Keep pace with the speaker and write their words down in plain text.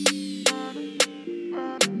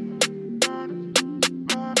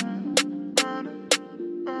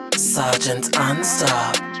Sergeant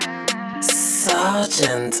Unstop.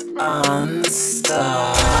 Sergeant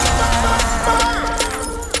Unstop.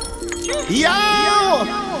 Yo!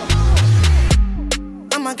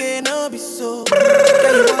 I'ma get no be so. Girl,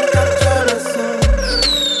 you won't capture my soul.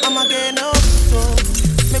 I'ma get no be so.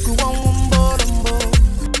 Make you one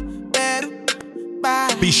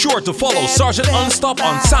better. Be sure to follow Sergeant Unstop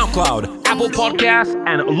on SoundCloud, Apple Podcasts,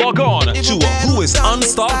 and log on to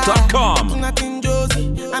whoisunstop.com.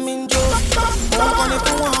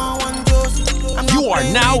 You are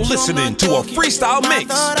now listening to a freestyle mix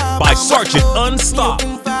by Sergeant Unstop.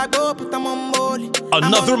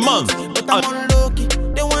 Another month.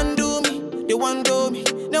 They want do me. They want do me.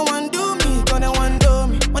 They want do me. Cause they want do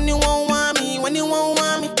me. When you won't want me. When you won't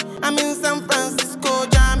want me. I'm in San Francisco,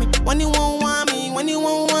 Jammy. When you won't want me. When you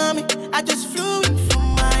won't want me. I just flew in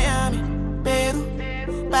from Miami. Peru,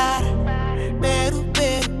 para. Peru,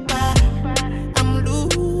 Peru, para. I'm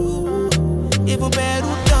loose. Even Peru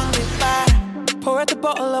done me para. Pour out the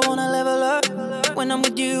bottle, I wanna level up. When I'm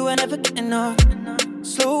with you, I never get enough.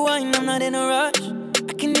 Slow wine, I'm not in a rush.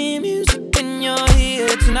 I can hear music when you're here.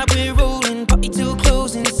 Tonight we're rolling, party till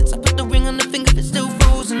closing. Since I put the ring on the finger, it's still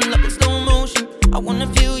frozen. Love in slow motion, I wanna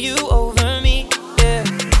feel you over me, yeah.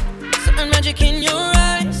 Something magic in your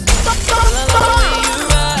eyes. I love the way you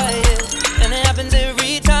ride, and it happens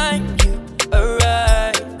every time you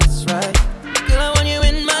arrive. That's right, girl, I want you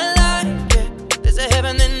in my life, yeah. There's a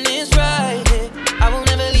heaven and it's right, yeah. I will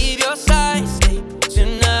never leave your side, stay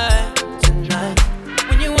tonight, tonight.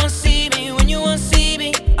 When you won't see me, when you won't see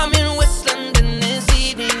me, I'm in West London this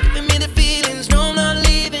evening, giving me the feelings, no I'm not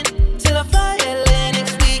leaving, till I fly LA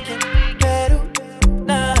next weekend. Peru,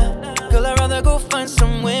 nah, girl I'd rather go find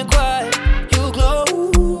somewhere quiet. You glow,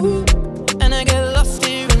 and I get lost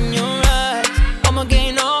here in your eyes. I'ma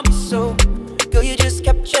gain on me so, girl you just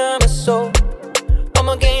capture my soul.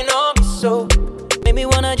 I'ma gain on me so, make me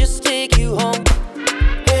wanna just take you home.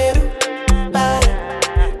 Peru, para,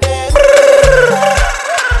 Peru,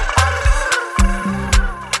 para.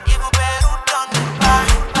 Even Peru done me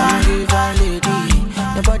para. River lady,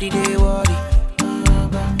 your body they worry.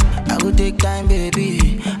 I go take time,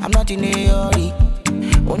 baby. I'm not in a hurry.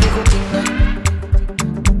 Only go tinga.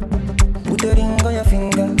 Put the ring on your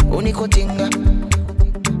finger. Only go tinga.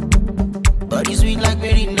 Body sweet like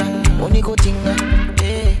Merinda. Only go tinga.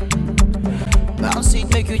 Hey. Bounce it,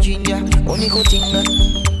 make you ginger. Only go tinga.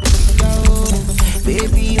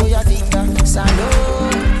 Baby, oh ya tinga. Salo,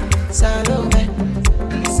 salo,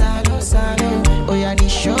 salo, salo. Oh ya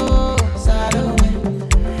nisho, salo,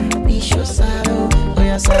 nisho, salo. Oh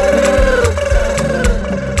ya salo.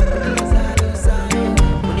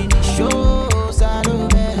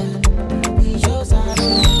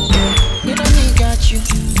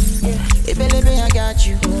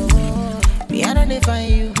 You. Me, I don't find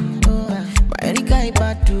you. My Erika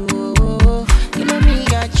Ibatu. You know me,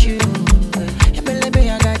 got you. Baby,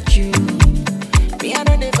 I got you. Me, I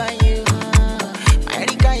don't find you. My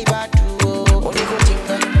Erika Ibatu. Only go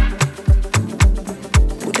tinga.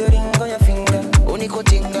 Put the ring on your finger. Only go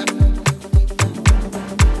tinga.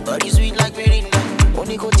 Body sweet like Merinda.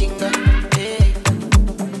 Only go tinga. Hey.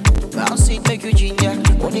 Bounce it, make you ginger.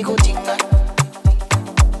 Only go tinga.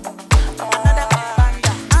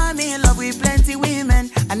 Plenty women,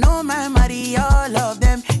 I know my money, all of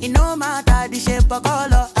them. It no matter the shape or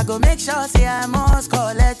color, I go make sure say I must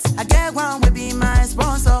collect. I get one will be my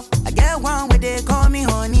sponsor. I get one where they call me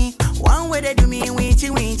honey. One where they do me winchy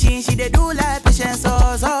winchy. She they do like patience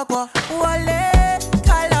or soko. Wale,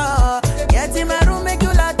 color. Get in my room, make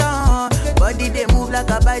you lot on. Body they move like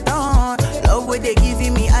a python. Love where they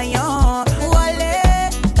giving me iron.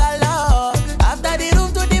 Wale, color. After the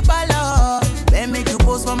room to the palace, then make you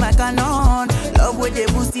pose for my canon. Love where they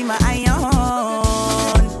boost in my iron.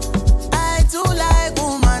 I too like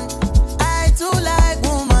woman. I too like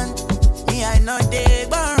woman. Me I not dey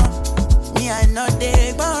borrow. Me I not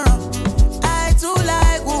dey borrow. I too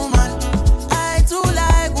like woman. I too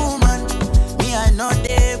like woman. Me I not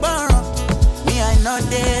dey borrow. Me I not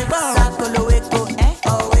dey borrow. Sakolo weko,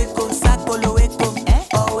 oh weko. Sakolo weko,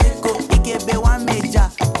 oh weko. Ikebe one meja,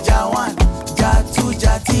 ja one, ja two,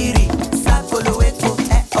 ja three. Sakolo weko,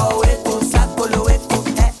 oh weko. Sakolo weko,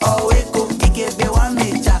 oh weko. Ikebe one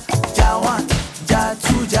meja, ja one, ja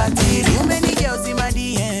two, ja three. Too many girls in my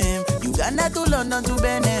DM. Uganda to London to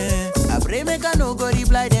Benin. I pray make I no go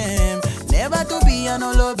reply them. Never to be an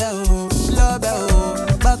love oh.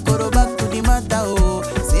 Back to the matter oh.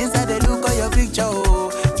 Since I dey look at your picture oh.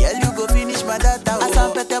 Girl you go finish my data oh.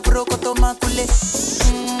 Asampete proko to makule.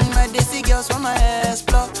 I dey see girls from my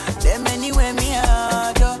explore. Them anywhere me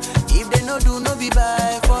adore. If they no do no be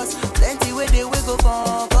by force. Plenty way they will go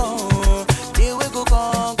come.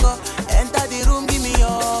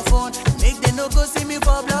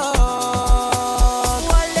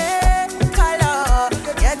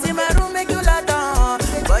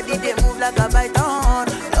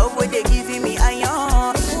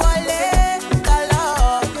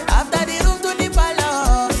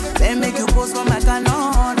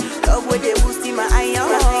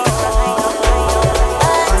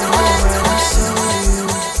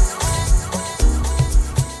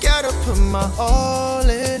 my all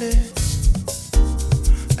in it.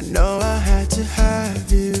 I know I had to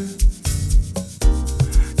have you.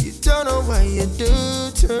 You don't know what you do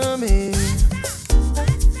to me.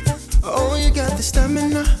 Oh, you got the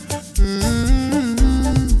stamina.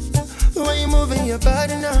 The way you're moving your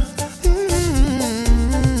body now.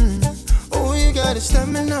 Oh, you got the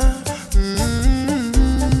stamina.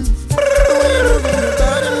 The way you're moving your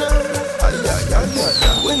body now.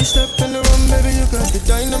 When you step in the room, baby, you got the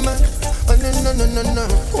dynamite. Oh, no.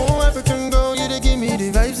 Oh, African girl, you to give me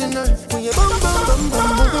the vibes tonight. When you boom, boom, boom, boom,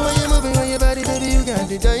 boom. The way you're moving on your body, baby, you got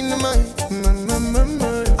the dynamite.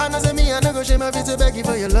 I know say me, I know go share my feet to beg you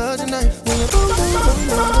for your love tonight. When you boom, boom, boom, boom,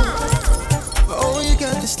 boom. Oh, you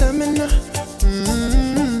got the stamina.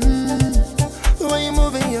 The way you're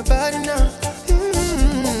moving your body now.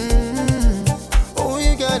 Oh,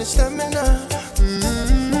 you got the stamina.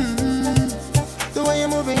 The way you're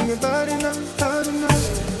moving your body now, body now.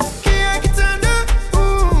 Can't get down there,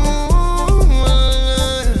 ooh,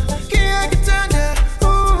 can't get down there,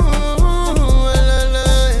 ooh,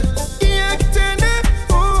 can't get down there,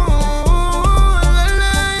 ooh,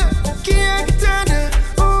 can't get down there,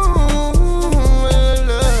 ooh,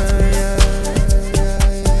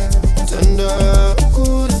 tender,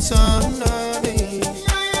 good time,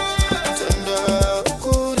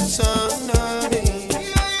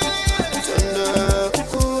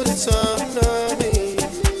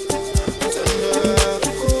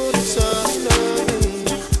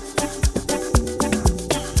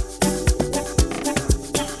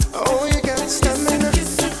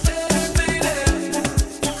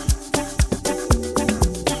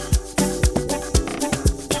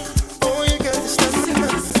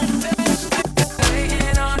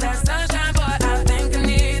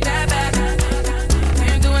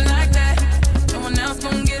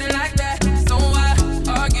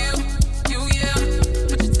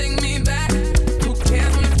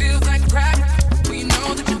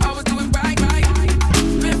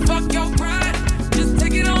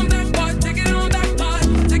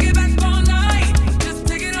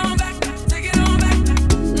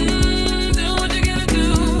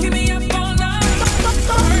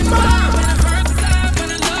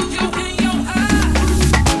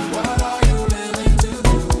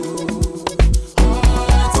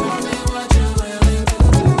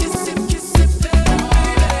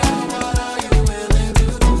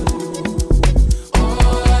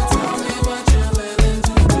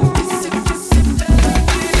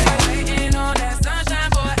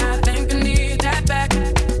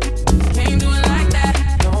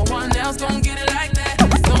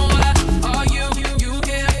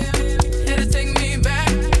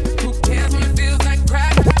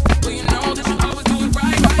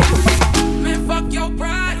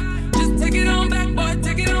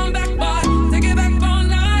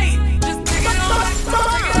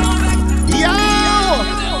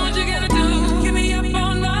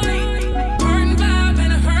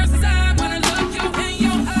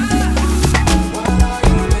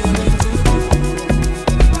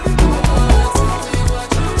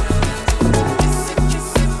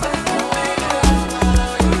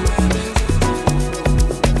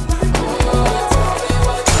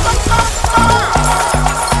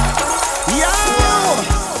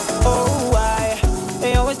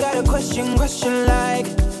 question like,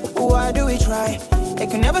 why do we try? It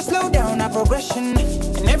can never slow down our progression,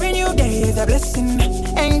 and every new day is a blessing.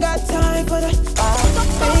 Ain't got time for that,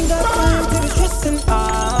 ain't got time to be stressing,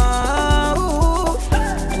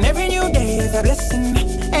 and every new day is a blessing.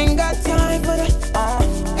 Ain't got time for that,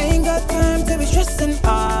 ain't got time to be stressing, if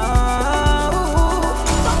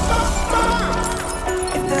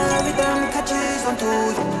the rhythm catches on to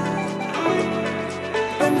you,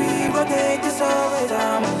 when we rotate this always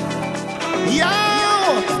down. Yo!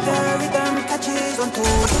 If the rhythm catches on to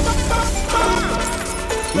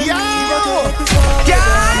you, Yo!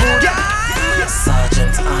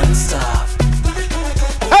 Sergeant Unstop.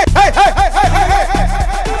 Hey, hey, hey, hey, hey, hey, hey, hey,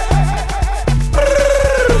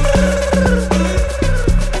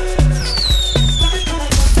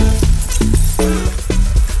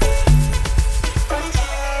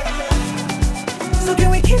 so can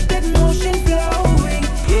we keep that motion flowing?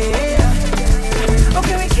 Yeah. Or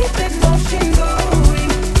can we keep that motion going?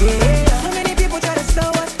 Yeah. So many people try to slow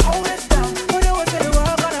us, hold us down, but it was that we're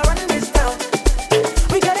all gonna run this down.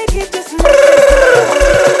 We gotta keep this motion going.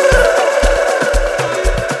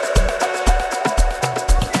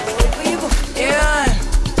 Yeah.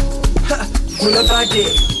 Pull up I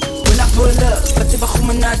did. When I pull up, let's see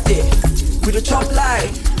if with a chop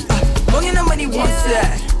light. Bringing the money one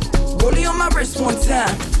side. Rolling on my wrist one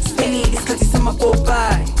time. Spinning this cause it's on my boat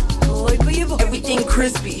by. Everything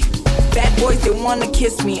crispy. Bad boys, they wanna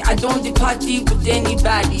kiss me. I don't do party with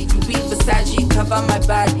anybody. Louis Versace, cover my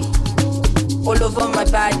body, all over my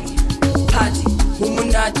body. Party,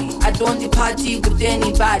 Illuminati. I don't do party with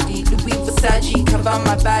anybody. Louis Versace, cover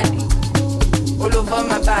my body, all over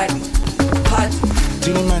my body. Party.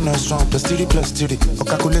 3 minus 1 plus 3 plus 3. Or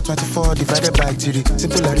calculate 24 divided by 3.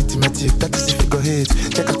 Simple arithmetic, that is if you go hate.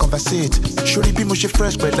 Take a conversate. Surely be mushy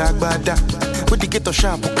fresh, but like bada. With the ghetto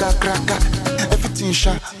sharp, crack. Everything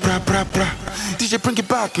sharp, bra. DJ bring it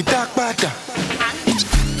back with dark bada.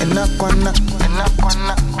 And I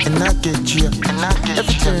get you.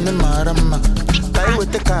 Everything in my rama. Buy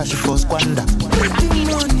with the cash for squander.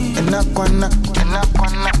 And I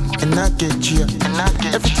get you.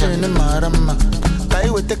 Everything in my rama. Buy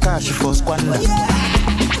with the cash for squander.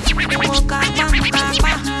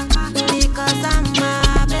 Because I'm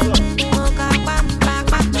my baby.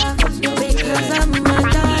 Because I'm my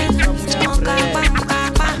darling.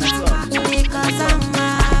 Because I'm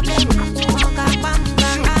my baby.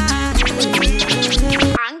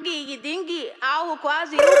 Angi dingi au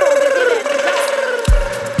quasi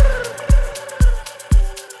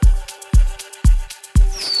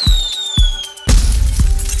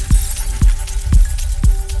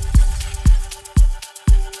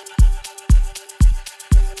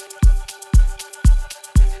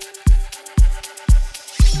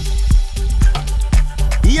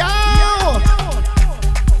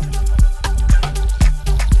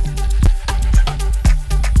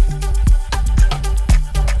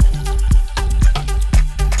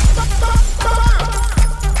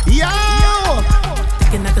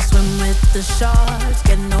the sharks,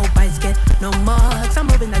 get no bites, get no marks. I'm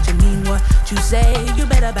hoping that you mean what you say. You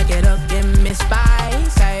better back it up, get me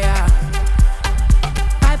spice.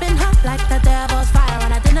 I've been hot like the devil's fire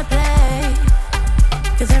on a dinner plate.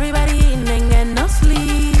 Cause everybody eating and get no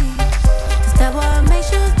sleep. Is that what makes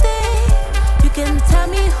you think you can tell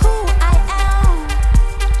me who I am?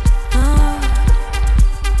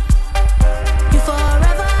 You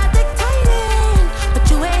forever dictating, but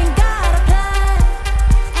you ain't got a plan.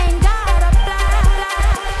 Ain't got a plan.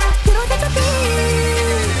 You don't get to be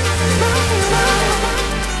my hero,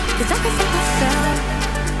 cause I can see myself.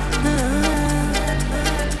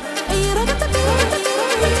 You don't get to be my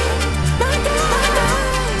girl,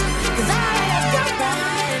 cause I already got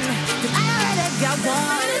one. Cause I already got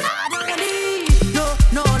one. And I don't need, no,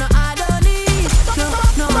 I don't need, no,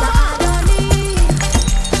 I don't need.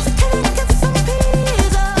 So can I get some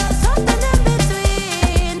peace or something in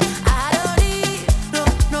between? I don't need, no,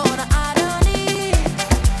 I don't need.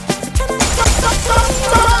 So can I get some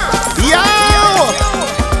peace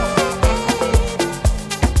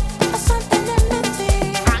or something in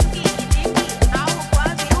between?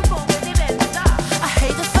 I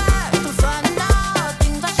hate the fact to find out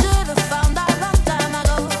things I should have found out long time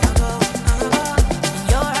ago. And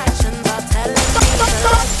your actions are telling me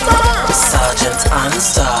Sergeant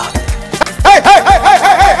Unstop.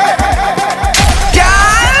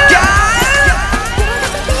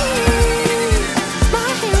 my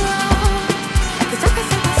hero, cause I can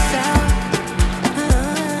see myself.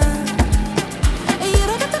 And you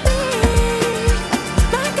don't get to be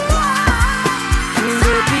my girl.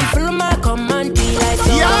 Baby, follow my command, be like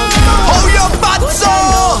Oh, your bad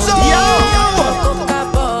Coca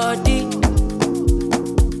body.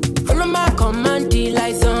 Follow my command, be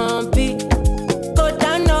like zombie. Go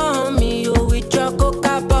down on me, you with your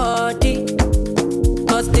coca body.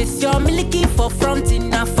 Cause this your milky for front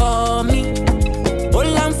enough for me.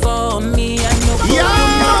 Hold on for me, I know go do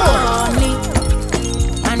money.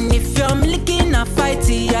 And if you're milky na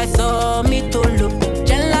fighty, I saw me to look.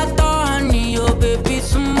 Gelato honey, oh baby,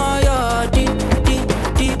 sumo deep.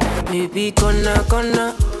 Baby, gonna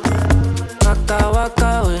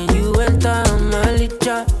waka when you enter my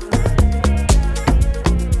licha.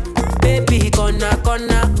 Baby, gonna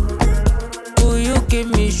will you give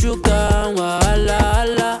me sugar?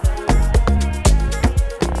 Wahala.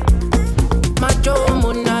 Macho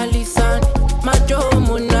Mona Lisa, Macho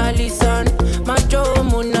Mona Lisa, Macho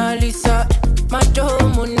Mona Lisa, Macho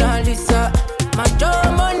Mona Lisa, Macho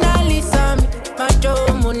Mona Lisa,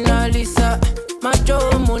 Macho Mona Lisa,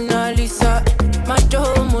 Macho Mona Lisa,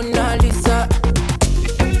 Macho Mona Lisa.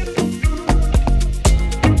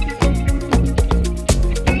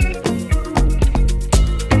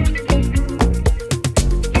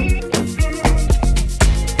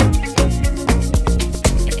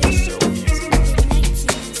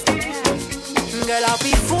 Girl, I'll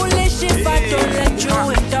be foolish if I don't let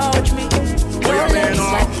you indulge me. Your lips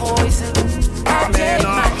like poison. I'll take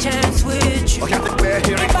my chance with you.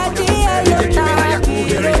 If I did, look like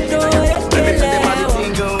you don't do it.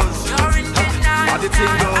 How the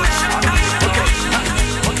thing goes.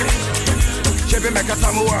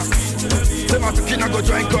 talking, I go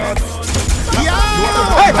join God. Yeah.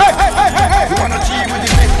 Hey. You wanna G with the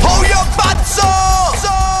big. Hold your butt So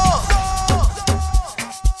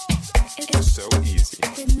easy.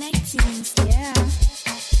 Yeah.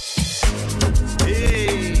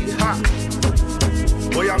 Hey, ha.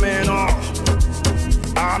 Boy, I'm in awe.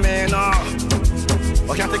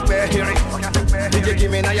 I can't take back hearing. DJ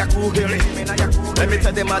give me now your cool hearing. Let me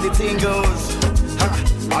tell them how the thing goes.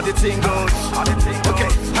 How the thing goes. Okay,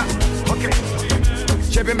 okay.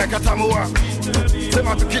 Chebe make a tamua. Say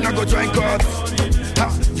my tukina go join God.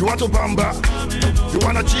 You want to bamba? You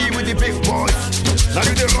wanna G with the big boys? Now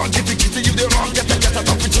you the wrong, kitty, you the wrong. Get a top,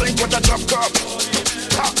 we drink with a drop cup.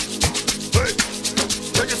 Hey,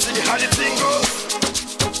 can you see how the thing goes?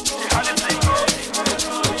 How the thing goes?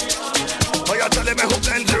 Oh, you're telling me who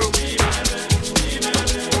can do?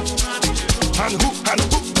 And who?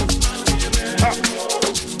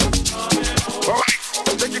 Alright,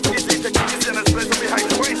 take it easy, and let's play some behind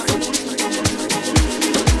the waist.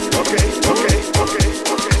 Okay.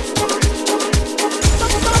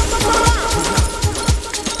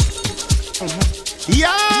 Yo!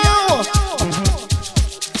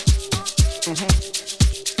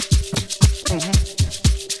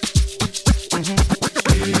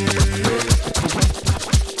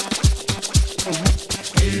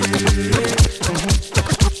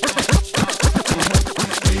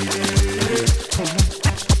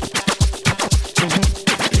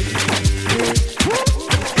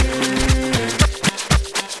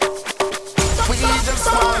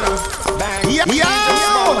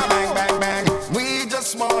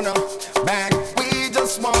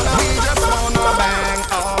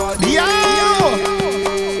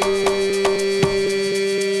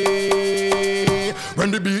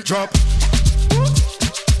 When the beat drop.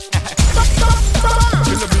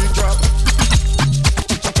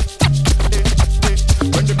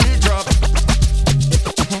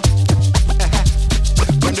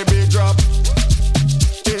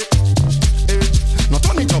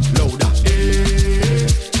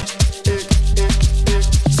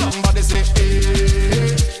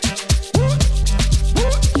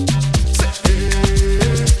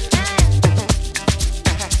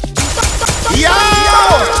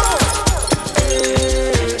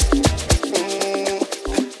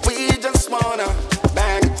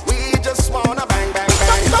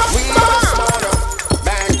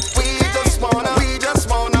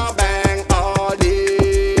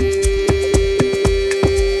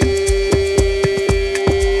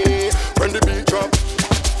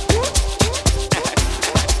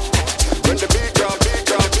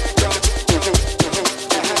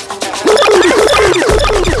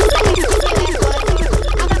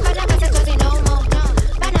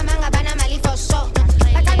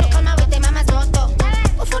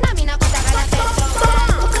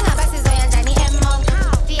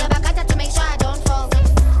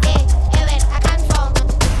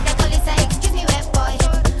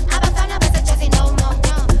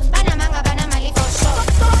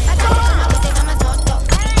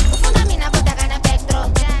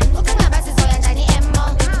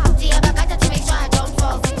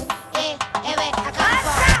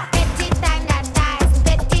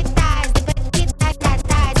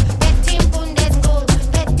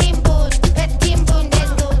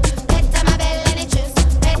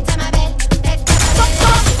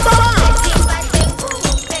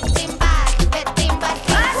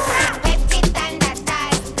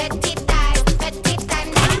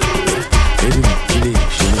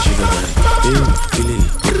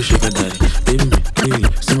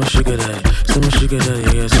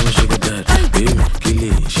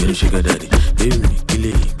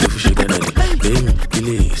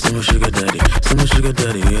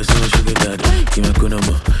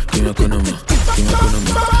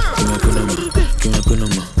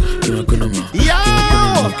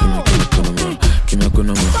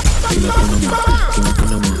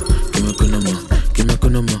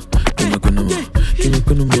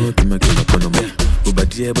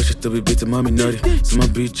 Mommy nutty, so my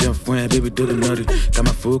bitch jump when baby do the nutty. Got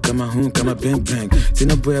my food, got my home, got my bang bang. See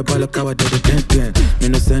no boy about like how I did the ten. Me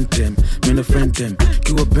no send them, me no friend them.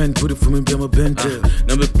 Keep a band, put it for me, be my band.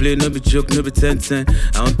 No be play, no be joke, no be 10. I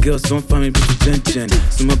don't girl, so I'm fine, be 10.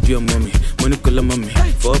 So my be your mommy, money call her mommy.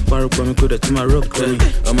 For a bar, come me good to my rock, tell me.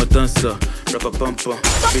 I'm a dancer, rap a pumper.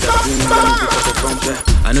 Be that thing, be a pumper.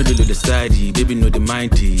 I know they do the side, baby know the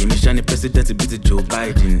mindy. You me shiny president, be the Joe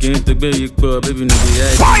Biden. Can't take baby, baby know the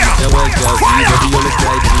idea. That was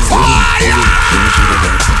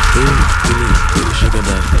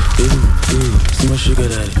sugar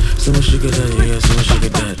daddy, so much sugar daddy, yeah, so much sugar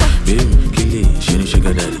daddy. Baby, kill it, she ain't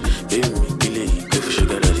sugar daddy. Baby, kill it, go for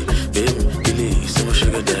sugar daddy. Baby, kill it,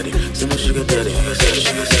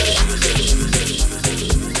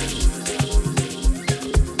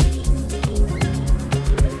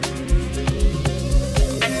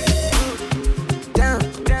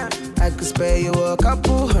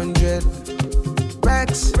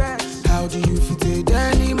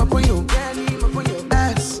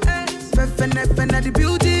 Defend the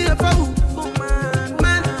beauty of a woman,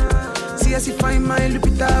 man. See as you find my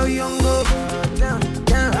Lupita Nyong'o.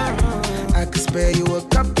 I could spare you a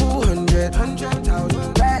couple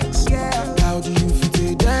 $100,000 racks. Yeah. How do you fit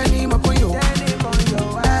it? Denim up on your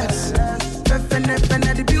ass. Defend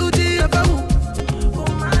the beauty of a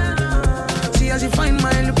woman. See as you find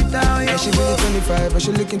my Lupita Nyong'o. Yeah, she really 25, but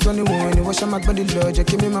she looking 21. You wash out my body, Lord, just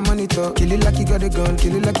give me my money talk. Kill it like you got a gun,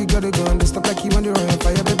 kill it like you got a gun. Don't stop like you on the run,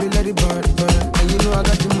 fire baby, let it burn, burn. And you know I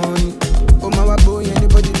got the money. Oh my boy,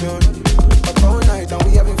 anybody done. Up all night and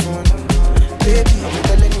we having fun. Baby, I'm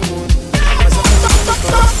telling you one.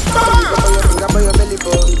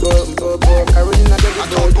 I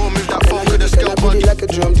told Bo move that phone with a skill bug. Like a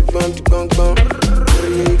drum, tick bum, tick bum, bum.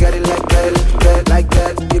 You got it like that, like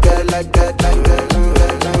that. You got it like that, like that, like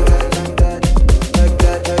that, like that, like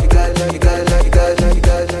that. You got it, you got it, you got it, you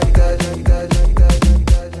got it, you got it, you got it, you got it.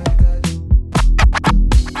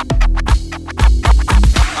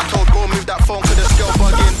 I told Bo move that phone with a skill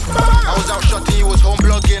bugging. I was out shotting, you was home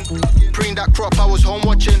blogging. Preen that crop, I was home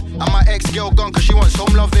watching. And my ex-girl gone cause she wants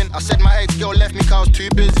home loving. I said my ex-girl left me cause I was too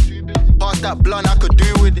busy. Pass that blunt, I could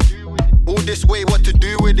do with it. All this way, what to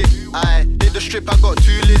do with it? I did the strip, I got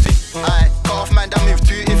too lazy. I cut off man, that move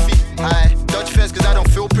too iffy. I dodge feds cause I don't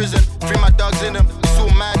feel prison. Free my dogs in them, it's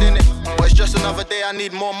all mad in it. But it's just another day, I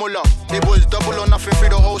need more mullah. It was double or nothing through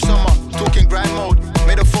the whole summer. Talking grind mode,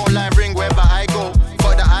 made a phone line ring wherever I go.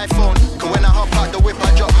 Fuck the iPhone, cause when I hop out the whip,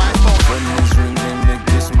 I drop my phone. Phone is ringing, make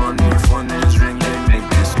this money. Phone is ringing, make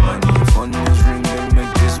this money. Phone is ringing,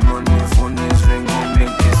 make this money. Phone is ringing,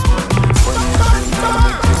 make this money. Phone is ringing,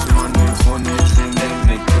 make this money. Phone is ringing,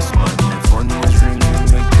 make this money. Phone is ringing,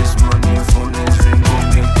 make this money. Phone is ringing,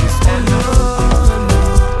 make this money.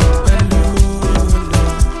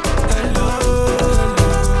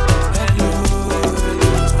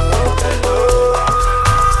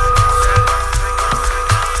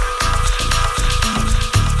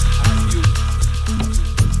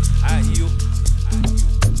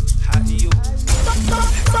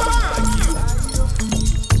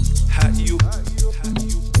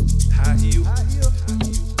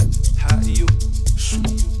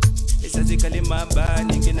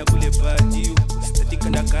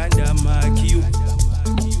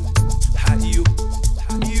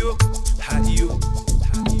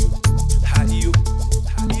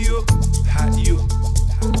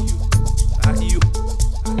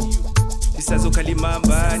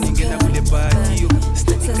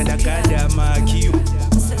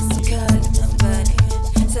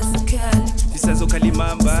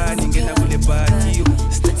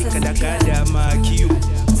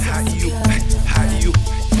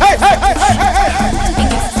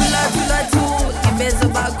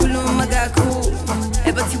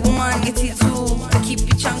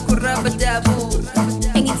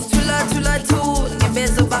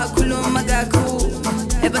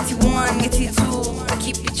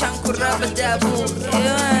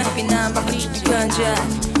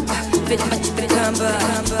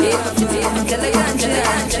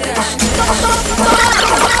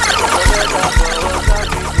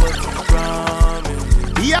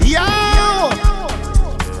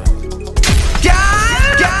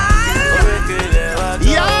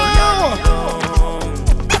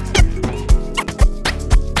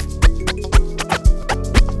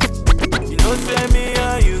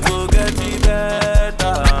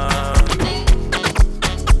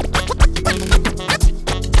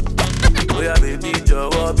 Oh yeah, baby,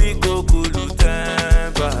 jọ̀wọ́ bí kò kúlù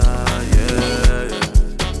temper, yeah.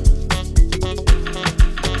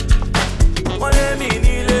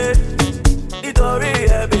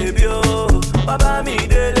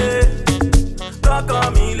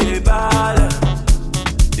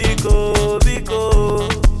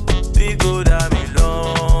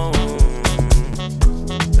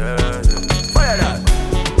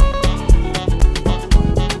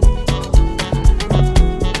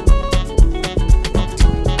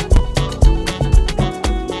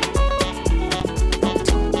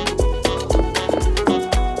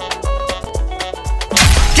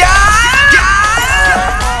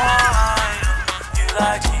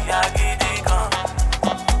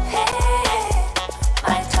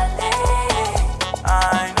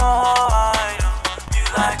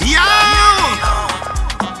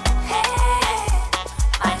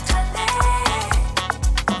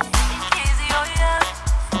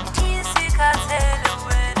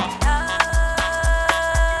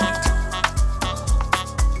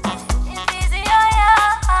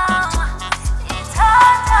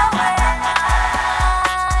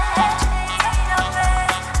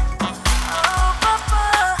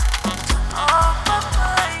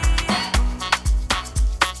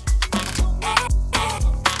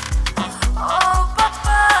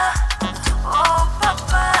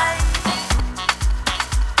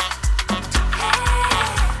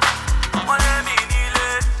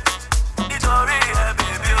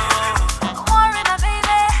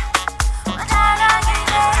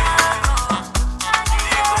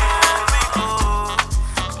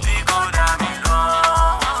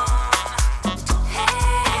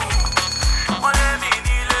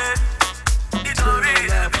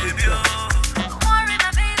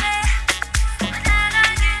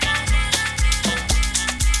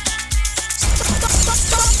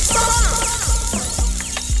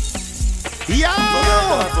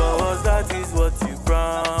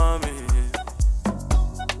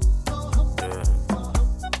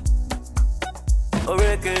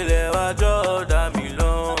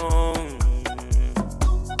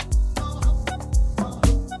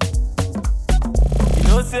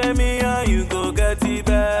 say me and you go get it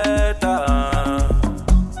better.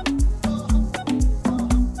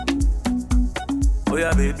 Oh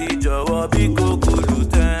yeah, baby, jọ̀wọ́ bí kòkòrò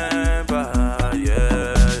temper,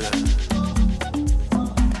 yeah.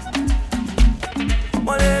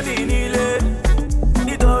 Mo lè bí nílé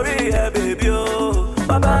nítorí ẹ baby o,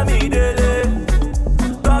 bàbá mi délé,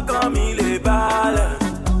 tọkàn mi lè balẹ̀.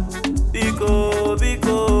 Bíkò,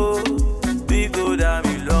 bíkò, bíkò dá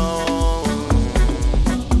mi lóhùn.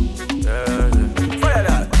 Yeah. Fire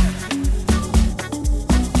that.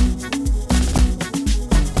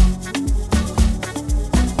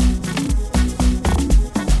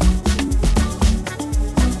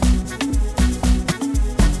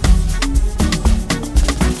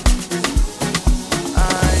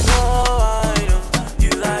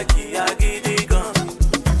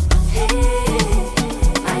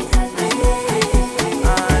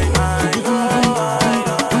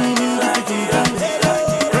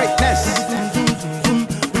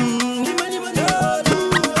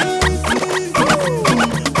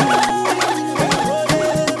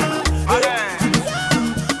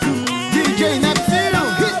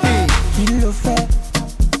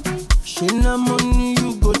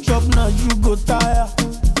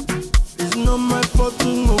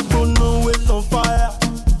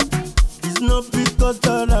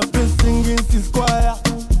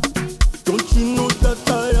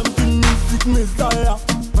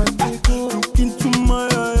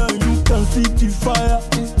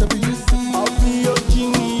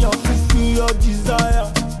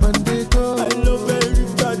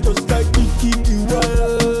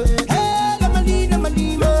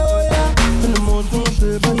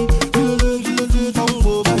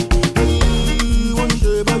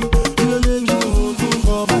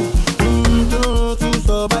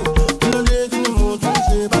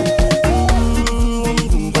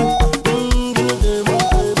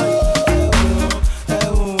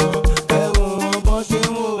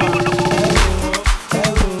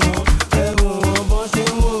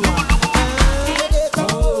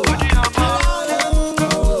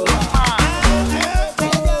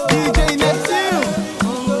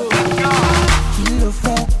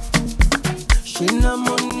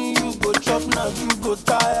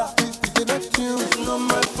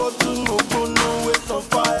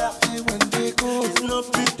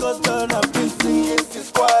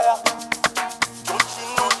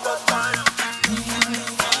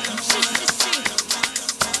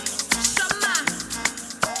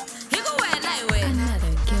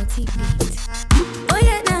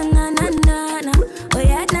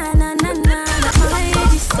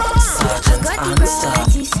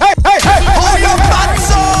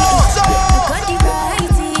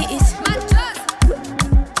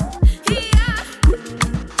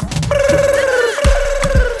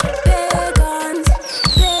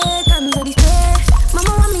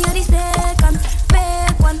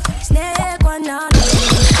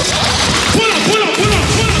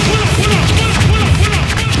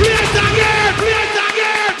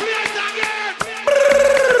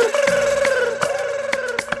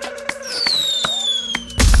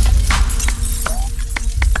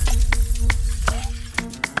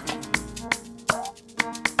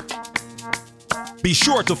 Be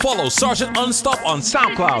sure to follow Sergeant Unstop on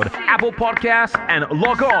SoundCloud, Apple Podcasts, and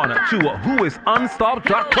log on to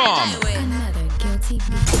whoisunstop.com.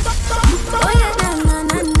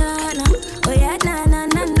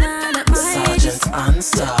 Sergeant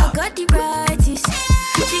Unstop. I got the righties.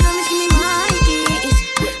 She gon' miss me my keys.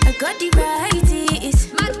 I got the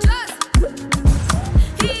righties. My trust.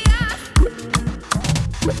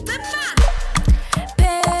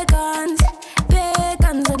 Pagans,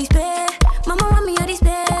 all these Mama want me all these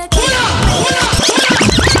pagans.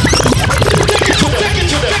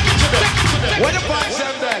 What if I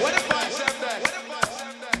said that? What if I said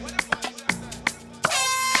that?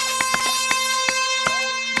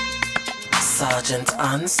 Sergeant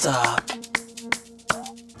Unstop.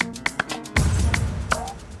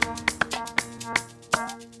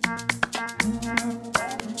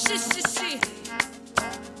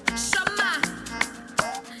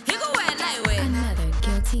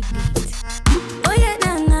 Oh yeah,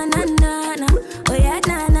 na na na na na. Oh yeah,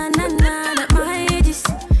 na na na na na. My ages,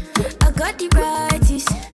 I got the righties.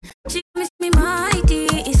 She miss me my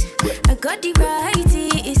keys. I got the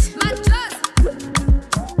righties. My trust,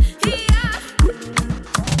 yeah.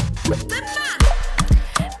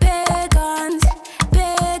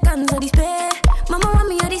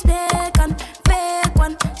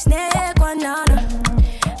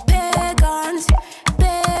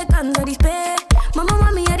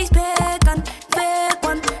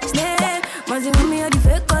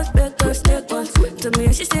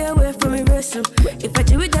 stay away from me, wrestle. If I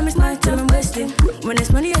do with them, it's my time I'm wasting. When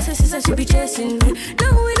it's money, I should be chasing. No,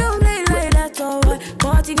 we don't play like that, alright.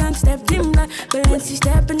 Party gang step dim like Balenci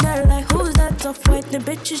stepping there like who's that tough white? The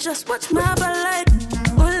bitches just watch my light.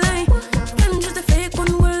 One line, I'm just a fake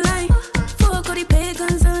one, will lie. Fuck all the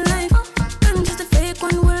pagans and life. I'm just a fake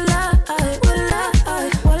one, will lie, will lie,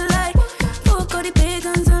 will lie. Fuck all the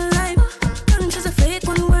pagans and life. I'm just a fake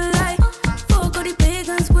one, will lie. Fuck all the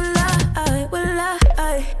pagans, will lie, will lie.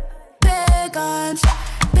 Pagans,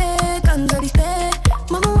 pagans, all these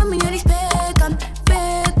pagans. Mama want me all these pagans.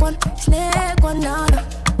 Fake one, snake one, no, no.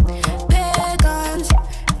 Pagans,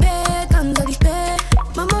 pagans, all these pagans.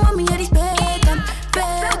 Mama want me all these pagans.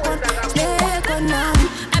 Fake one, snake one, no.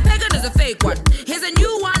 A pagan is a fake one. Here's a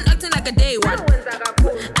new one acting like a day one.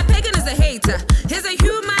 A pagan is a hater. Here's a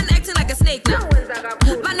human acting like a snake now.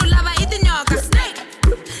 Manu lava eating your snake.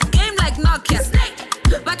 Game like Nokia snake.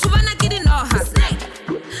 But you wanna get in all her snake.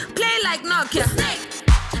 Play like Nokia snake.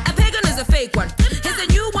 A pagan is a fake one. Here's a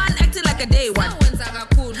new one acting like a day one.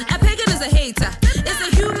 A pagan is a hater. It's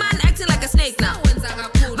a human acting like a snake now.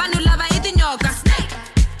 Manu lava eating your snake.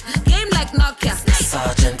 Game like Nokia snake.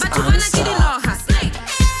 Sergeant But you wanna get in all her snake.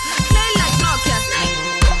 Play like Nokia snake.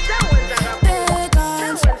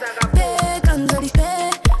 Pagans, pagans, all these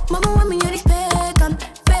pagans. Mama want me all these pagans.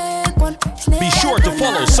 Fake one, snake. Be sure to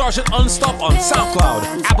follow Sergeant Unstop on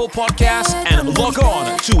SoundCloud, Apple Podcasts, and log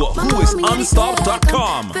on to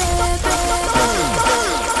whoisunstopped.com.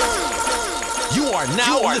 You are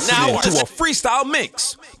now listening to a freestyle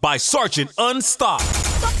mix by Sergeant Unstopped.